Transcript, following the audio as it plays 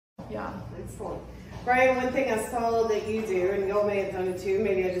Yeah. Excellent. Ryan, one thing I saw that you do, and y'all may have done it too,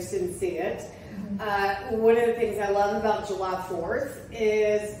 maybe I just didn't see it. One of the things I love about July 4th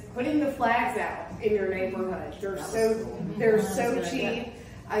is putting the flags out in your neighborhood. They're so cheap.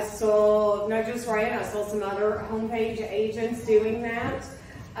 I saw, not just Ryan, I saw some other homepage agents doing that.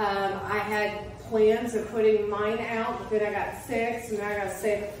 I had plans of putting mine out, but then I got sick, so now I got to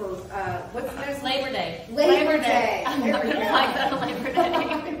save it for, what's this? Labor Day. Labor Day. I'm not going to like that on Labor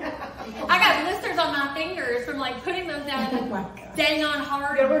Day. I got blisters on my fingers from like putting those down in the dang on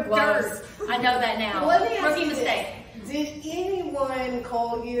hard dirt. I know that now. Rookie mistake. Did anyone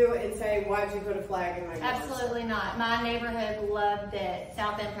call you and say, why'd you put a flag in my yard? Absolutely not. My neighborhood loved it.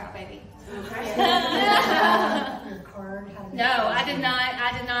 South End Proud Baby. Okay. No, I did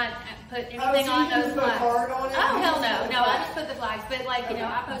not put anything on those flags. Oh, hell no. No, I just put the flags. But like, you know,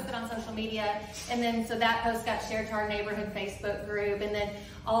 I posted on social media, and then so that post got shared to our neighborhood Facebook group, and then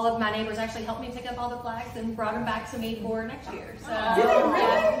all of my neighbors actually helped me pick up all the flags and brought them back to me for next year. So, did they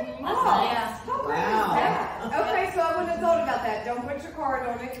really? Yeah. Yeah. Wow. Okay, so I wouldn't have thought about that. Don't put your card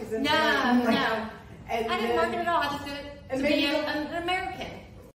on it. No. And I didn't market at all. I just did it to be an American.